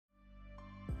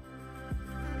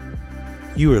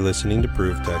You are listening to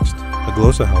Proof Text, a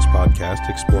Glossa House podcast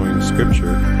exploring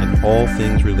Scripture and all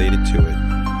things related to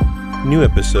it. New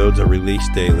episodes are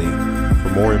released daily. For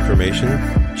more information,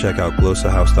 check out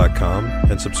glossahouse.com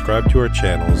and subscribe to our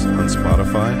channels on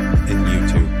Spotify and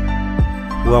YouTube.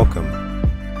 Welcome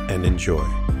and enjoy.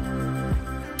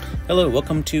 Hello,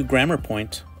 welcome to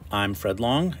GrammarPoint. I'm Fred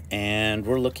Long, and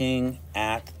we're looking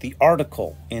at the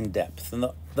article in depth. And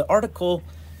the article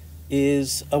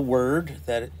is a word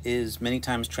that is many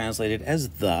times translated as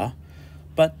the,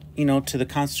 but, to the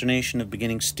consternation of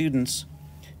beginning students,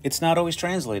 it's not always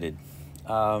translated.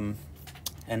 And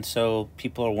so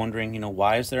people are wondering,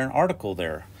 why is there an article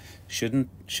there?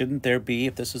 Shouldn't there be,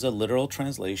 if this is a literal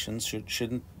translation,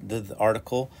 shouldn't the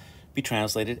article be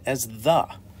translated as the?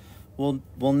 Well,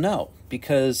 no,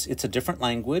 because it's a different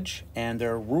language and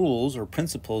there are rules or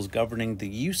principles governing the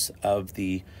use of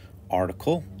the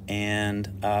article.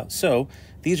 And so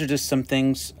these are just some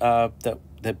things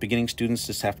that beginning students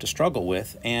just have to struggle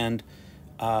with. And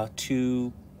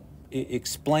to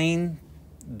explain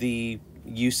the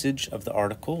usage of the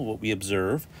article, what we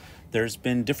observe, there's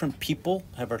been different people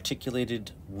have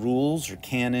articulated rules or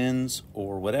canons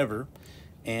or whatever.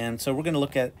 And so we're going to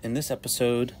look at, in this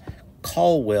episode,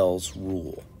 Colwell's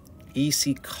rule.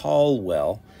 E.C.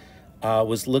 Colwell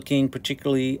was looking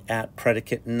particularly at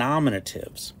predicate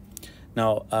nominatives.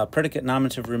 Now, predicate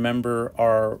nominative, remember,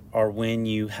 are when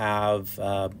you have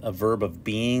a verb of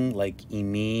being, like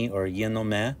imi or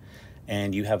yenome,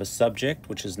 and you have a subject,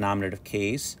 which is nominative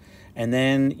case, and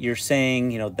then you're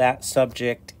saying, that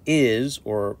subject is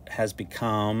or has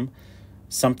become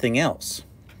something else.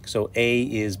 So A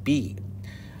is B.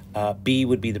 B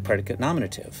would be the predicate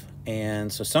nominative.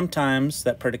 And so sometimes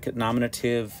that predicate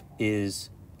nominative is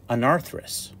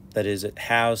anarthrous, that is, it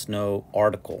has no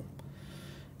article.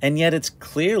 And yet it's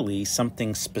clearly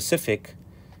something specific,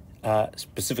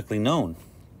 specifically known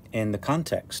in the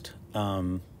context.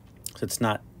 So it's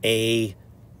not a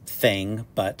thing,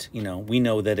 but, we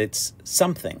know that it's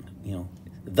something,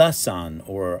 the son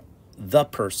or the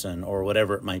person or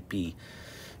whatever it might be.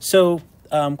 So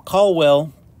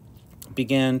Colwell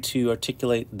began to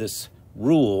articulate this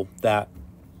rule that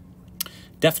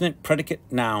definite predicate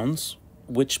nouns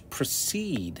which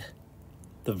precede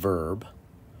the verb,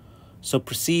 so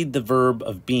precede the verb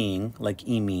of being, like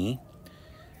imi,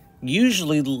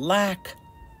 usually lack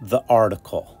the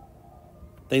article.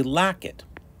 They lack it.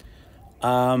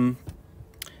 And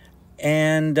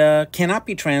cannot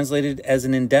be translated as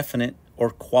an indefinite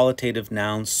or qualitative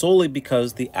noun solely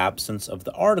because the absence of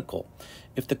the article.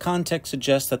 If the context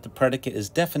suggests that the predicate is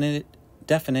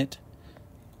definite,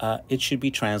 it should be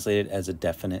translated as a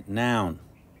definite noun.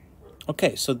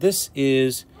 Okay, so this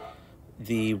is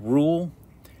the rule.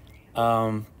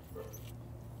 And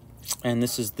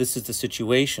this is the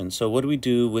situation. So what do we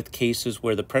do with cases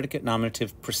where the predicate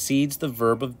nominative precedes the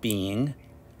verb of being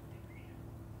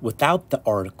without the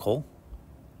article?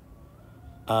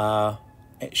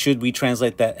 Should we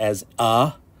translate that as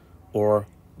a or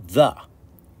the?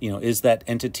 Is that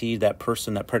entity, that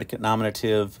person, that predicate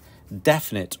nominative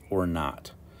definite or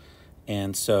not?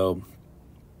 And so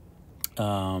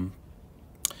now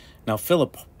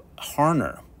Philip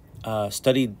Harner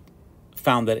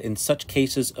found that in such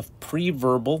cases of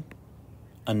pre-verbal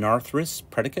anarthrous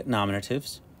predicate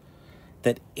nominatives,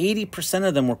 that 80%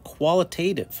 of them were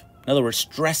qualitative. In other words,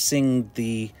 stressing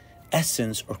the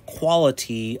essence or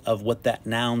quality of what that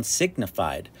noun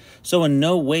signified. So in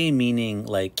no way meaning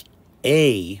like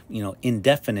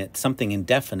indefinite, something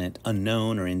indefinite,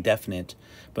 unknown or indefinite,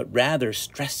 but rather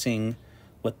stressing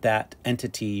what that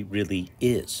entity really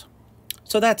is.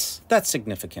 So that's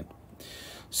significant.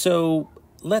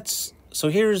 So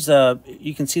here's,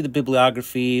 you can see the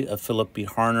bibliography of Philip B.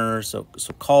 Harner. So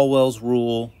Colwell's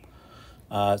rule,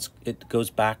 it goes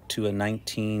back to a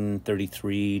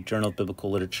 1933 Journal of Biblical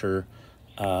Literature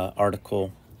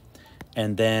article.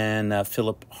 And then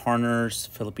Philip B.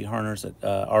 Harner's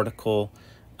article,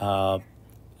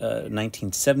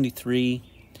 1973,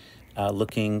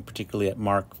 looking particularly at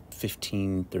Mark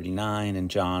 15:39 and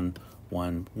John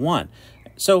 1:1.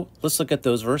 So let's look at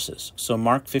those verses. So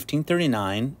Mark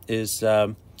 15:39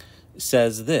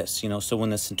 says this, so when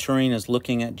the centurion is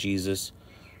looking at Jesus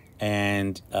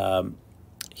and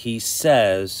he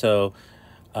says,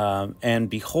 and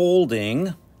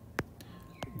beholding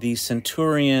the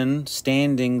centurion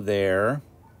standing there,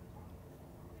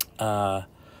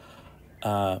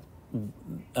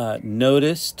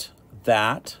 noticed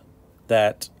that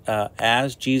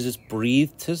as Jesus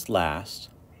breathed his last,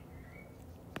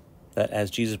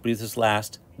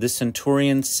 the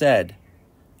centurion said,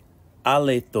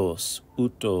 aletos,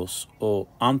 utos, o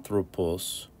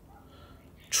anthropos,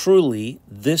 truly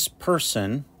this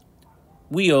person,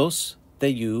 huios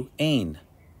theou ein,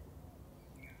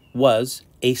 was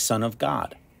a son of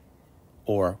God,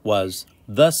 or was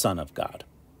the Son of God.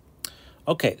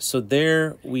 Okay, so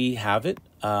there we have it.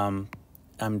 I'm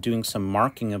doing some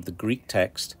marking of the Greek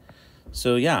text.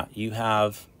 So yeah, you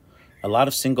have a lot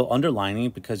of single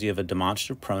underlining because you have a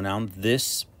demonstrative pronoun,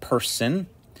 this person.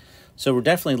 So we're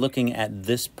definitely looking at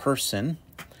this person,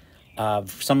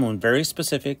 someone very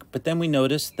specific. But then we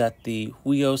notice that the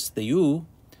huios theou,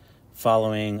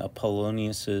 following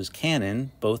Apollonius's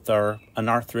canon, both are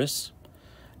anarthrous,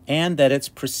 and that it's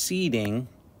preceding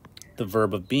the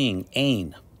verb of being,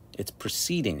 ein. It's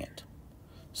preceding it.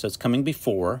 So it's coming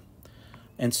before.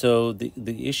 And so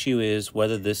the issue is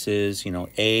whether this is,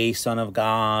 a son of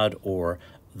God or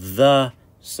the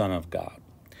Son of God.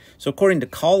 So according to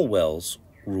Colwell's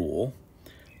rule,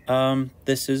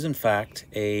 this is in fact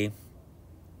is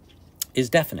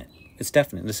definite. It's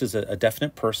definite. This is a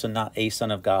definite person, not a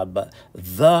son of God, but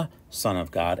the Son of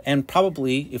God. And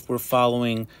probably, if we're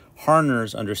following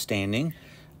Harner's understanding,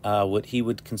 what he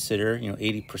would consider,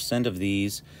 80% of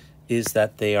these is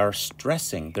that they are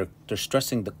stressing. They're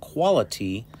stressing the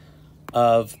quality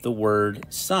of the word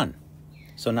son.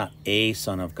 So not a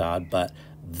son of God, but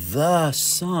the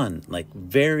Son, like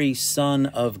very Son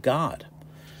of God.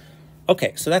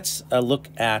 Okay, so that's a look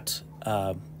at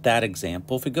that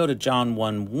example. If we go to John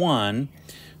 1:1,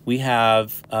 we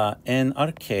have en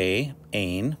arche,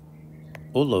 ein,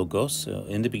 o logos. So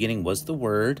in the beginning was the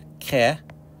word, ke,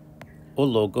 o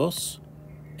logos,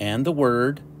 and the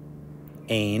word,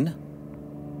 ein,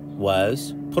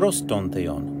 was proston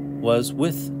theon, was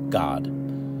with God.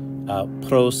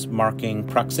 Pros marking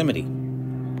proximity,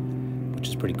 which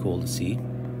is pretty cool to see,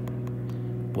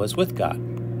 was with God.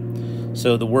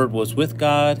 So the word was with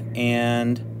God,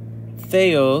 and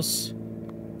theos,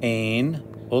 ein,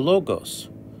 o logos.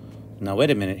 Now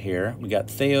wait a minute here. We got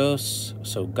theos,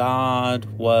 so God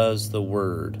was the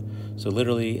Word. So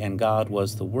literally, and God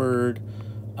was the Word.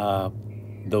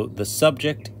 The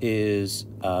subject is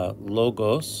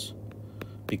logos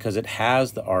because it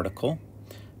has the article.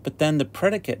 But then the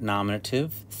predicate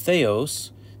nominative,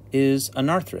 theos, is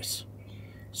anarthrous.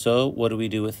 So what do we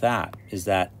do with that? Is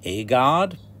that a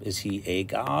God? Is he a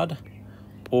God?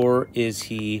 Or is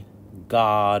he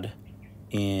God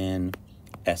in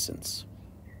essence?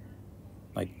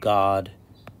 Like God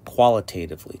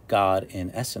qualitatively, God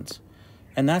in essence.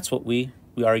 And that's what we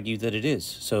argue that it is.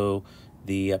 So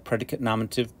the predicate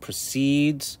nominative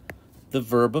precedes the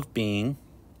verb of being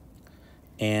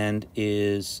and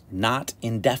is not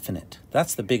indefinite.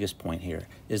 That's the biggest point here,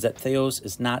 is that theos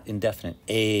is not indefinite,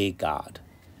 a God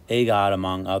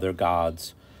among other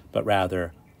gods, but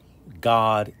rather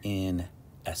God in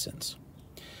essence.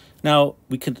 Now,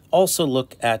 we could also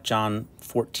look at John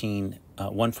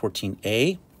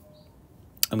 1:14a,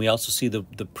 and we also see the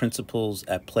principles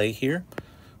at play here.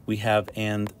 We have,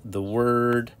 and the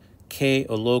word ke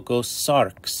o logos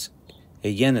sarx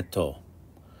egeneto.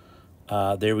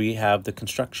 There we have the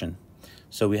construction.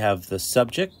 So we have the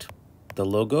subject, the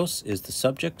logos is the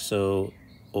subject, so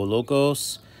o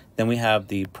logos. Then we have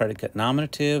the predicate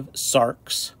nominative,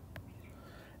 sarx,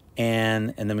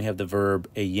 and then we have the verb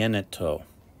egeneto.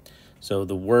 So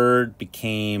the word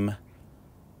became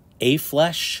a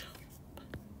flesh.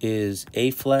 Is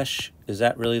a flesh, is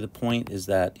that really the point? Is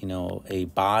that, a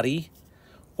body?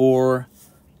 Or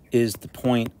is the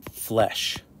point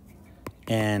flesh?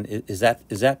 And is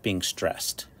that being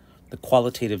stressed? The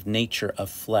qualitative nature of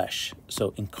flesh,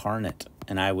 so incarnate.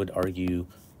 And I would argue,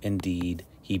 indeed,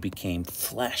 he became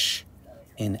flesh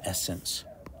in essence,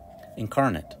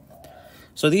 incarnate.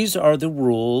 So these are the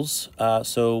rules.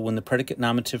 So when the predicate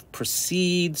nominative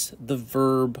precedes the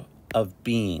verb of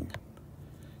being,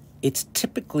 it's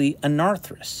typically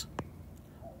anarthrous,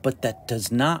 but that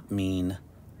does not mean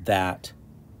that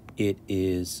it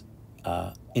is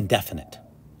indefinite.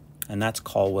 And that's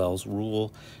Colwell's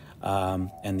rule.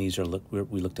 And these are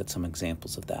we looked at some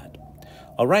examples of that.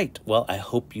 All right. Well, I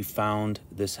hope you found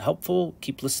this helpful.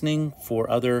 Keep listening for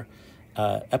other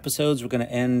episodes. We're going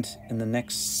to end in the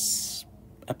next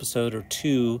episode or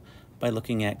two by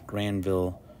looking at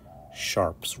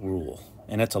Granville-Sharp's rule.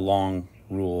 And it's a long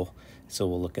rule, so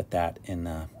we'll look at that in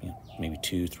maybe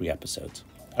 2-3 episodes.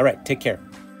 All right. Take care.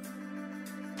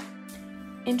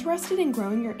 Interested in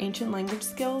growing your ancient language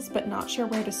skills but not sure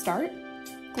where to start?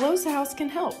 Glossa House can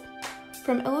help.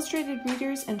 From illustrated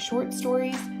readers and short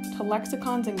stories to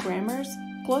lexicons and grammars,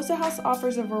 Glossa House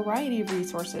offers a variety of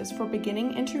resources for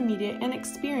beginning, intermediate, and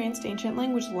experienced ancient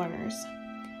language learners.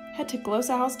 Head to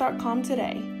glossahouse.com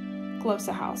today.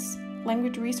 Glossa House,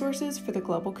 language resources for the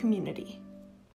global community.